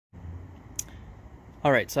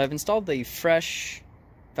Alright, so I've installed the fresh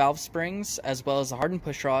valve springs as well as the hardened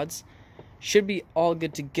push rods. Should be all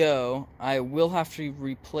good to go. I will have to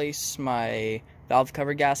replace my valve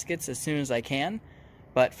cover gaskets as soon as I can,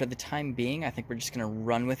 but for the time being I think we're just going to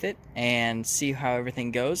run with it and see how everything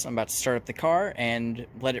goes. I'm about to start up the car and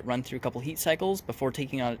let it run through a couple heat cycles before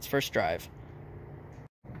taking on its first drive.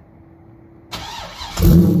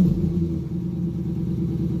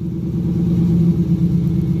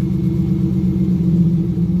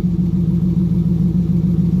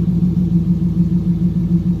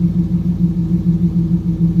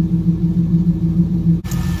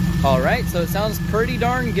 Alright, so it sounds pretty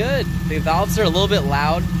darn good. The valves are a little bit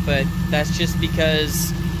loud, but that's just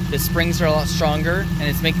because the springs are a lot stronger and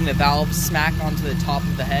it's making the valves smack onto the top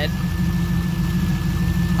of the head.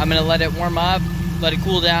 I'm going to let it warm up, let it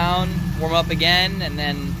cool down, warm up again, and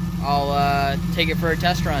then I'll take it for a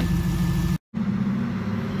test run.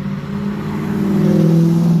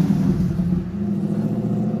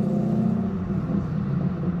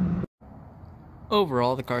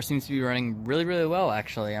 Overall, the car seems to be running really well,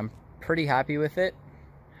 actually. I'm pretty happy with it,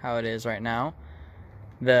 how it is right now.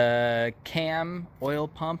 The cam, oil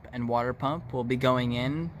pump, and water pump will be going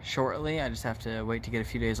in shortly. I just have to wait to get a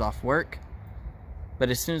few days off work. But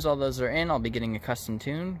as soon as all those are in, I'll be getting a custom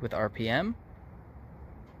tune with RPM.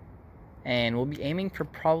 And we'll be aiming for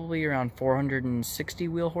probably around 460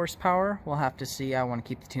 wheel horsepower. We'll have to see. I want to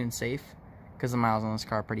keep the tune safe because the miles on this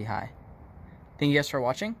car are pretty high. Thank you guys for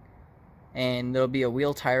watching. And there'll be a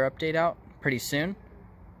wheel tire update out pretty soon.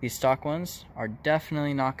 These stock ones are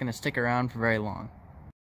definitely not going to stick around for very long.